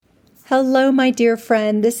Hello, my dear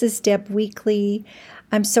friend. This is Deb Weekly.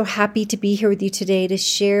 I'm so happy to be here with you today to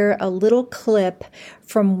share a little clip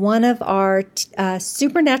from one of our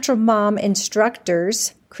Supernatural Mom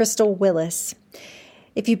instructors, Kristall Willis.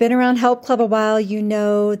 If you've been around Help Club a while, you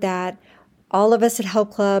know that all of us at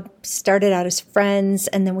Help Club started out as friends,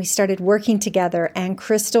 and then we started working together, and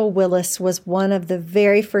Kristall Willis was one of the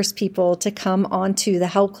very first people to come onto the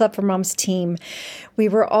Help Club for Moms team. We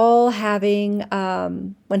were all having,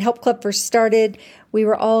 when Help Club first started, we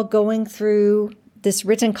were all going through this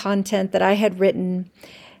written content that I had written,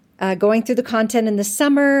 going through the content in the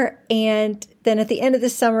summer, and then at the end of the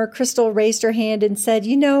summer, Kristall raised her hand and said,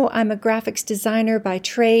 I'm a graphics designer by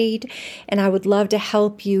trade, and I would love to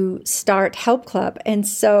help you start Help Club. And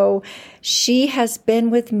so she has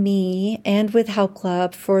been with me and with Help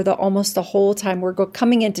Club for almost the whole time. We're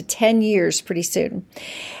coming into 10 years pretty soon.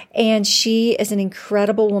 And she is an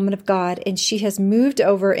incredible woman of God, and she has moved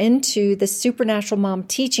over into the Supernatural Mom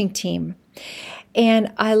teaching team.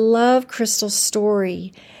 And I love Kristall's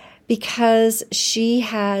story because she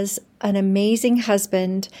has an amazing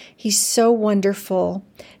husband. He's so wonderful.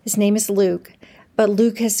 His name is Luke, but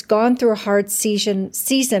Luke has gone through a hard season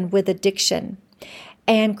with addiction.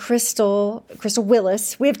 And Kristall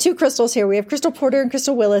Willis, we have two Kristalls here. We have Kristall Porter and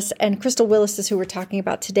Kristall Willis, and Kristall Willis is who we're talking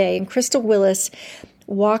about today. And Kristall Willis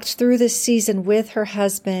walked through this season with her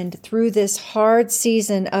husband through this hard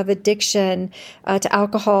season of addiction to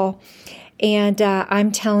alcohol. And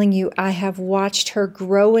I'm telling you, I have watched her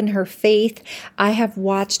grow in her faith. I have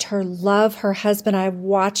watched her love her husband. I have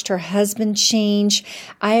watched her husband change.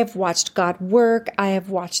 I have watched God work. I have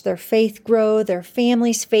watched their faith grow, their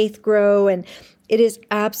family's faith grow, and it is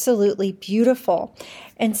absolutely beautiful.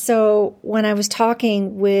 And so when I was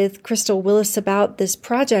talking with Kristall Willis about this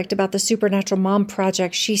project, about the Supernatural Mom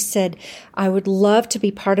Project, she said, I would love to be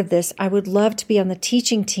part of this. I would love to be on the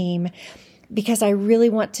teaching team, because I really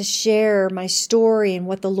want to share my story and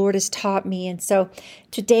what the Lord has taught me. And so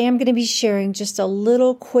today I'm going to be sharing just a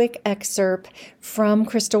little quick excerpt from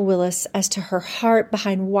Kristall Willis as to her heart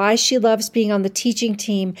behind why she loves being on the teaching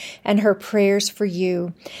team and her prayers for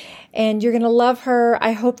you. And you're going to love her.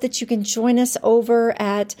 I hope that you can join us over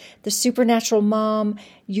at the Supernatural Mom.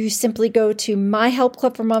 You simply go to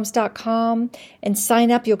myhelpclubformoms.com and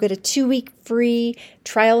sign up. You'll get a 2-week free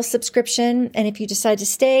trial subscription. And if you decide to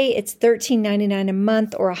stay, it's $13.99 a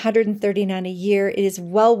month or $139 a year. It is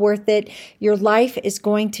well worth it. Your life is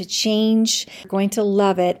going to change. You're going to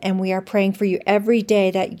love it. And we are praying for you every day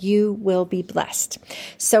that you will be blessed.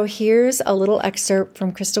 So here's a little excerpt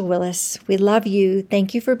from Kristall Willis. We love you.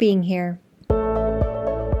 Thank you for being here.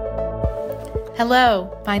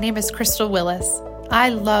 Hello, my name is Kristall Willis. I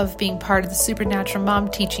love being part of the Supernatural Mom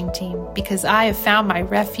teaching team because I have found my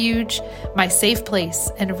refuge, my safe place,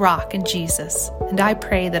 and rock in Jesus. And I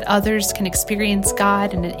pray that others can experience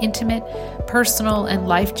God in an intimate, personal, and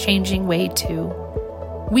life-changing way too.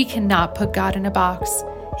 We cannot put God in a box.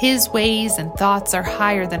 His ways and thoughts are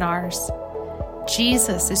higher than ours.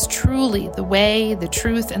 Jesus is truly the way, the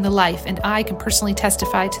truth, and the life, and I can personally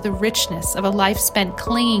testify to the richness of a life spent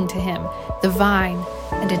clinging to Him, the vine,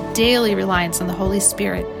 and a daily reliance on the Holy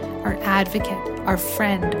Spirit, our advocate, our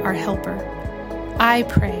friend, our helper. I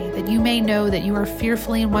pray that you may know that you are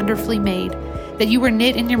fearfully and wonderfully made, that you were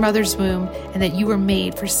knit in your mother's womb, and that you were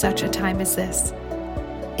made for such a time as this.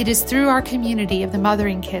 It is through our community of the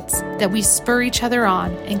Mothering Kits that we spur each other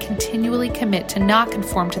on and continually commit to not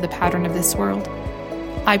conform to the pattern of this world.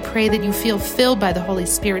 I pray that you feel filled by the Holy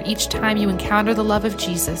Spirit each time you encounter the love of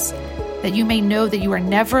Jesus, that you may know that you are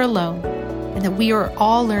never alone and that we are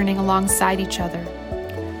all learning alongside each other.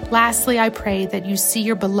 Lastly, I pray that you see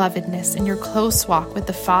your belovedness in your close walk with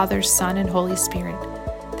the Father, Son, and Holy Spirit,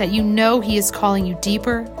 that you know He is calling you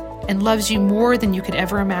deeper and loves you more than you could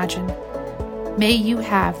ever imagine. May you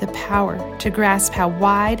have the power to grasp how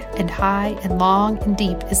wide and high and long and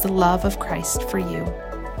deep is the love of Christ for you.